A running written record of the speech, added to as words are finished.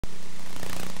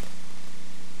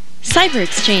Cyber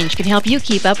Exchange can help you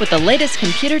keep up with the latest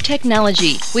computer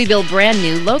technology. We build brand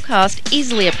new, low-cost,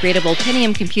 easily upgradable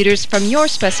Pentium computers from your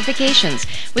specifications.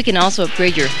 We can also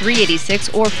upgrade your 386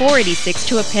 or 486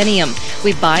 to a Pentium.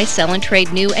 We buy, sell, and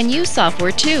trade new and used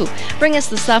software too. Bring us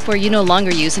the software you no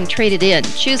longer use and trade it in.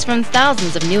 Choose from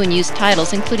thousands of new and used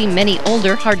titles, including many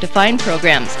older, hard-to-find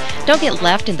programs. Don't get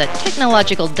left in the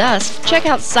technological dust. Check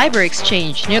out Cyber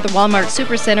Exchange near the Walmart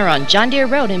Supercenter on John Deere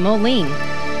Road in Moline.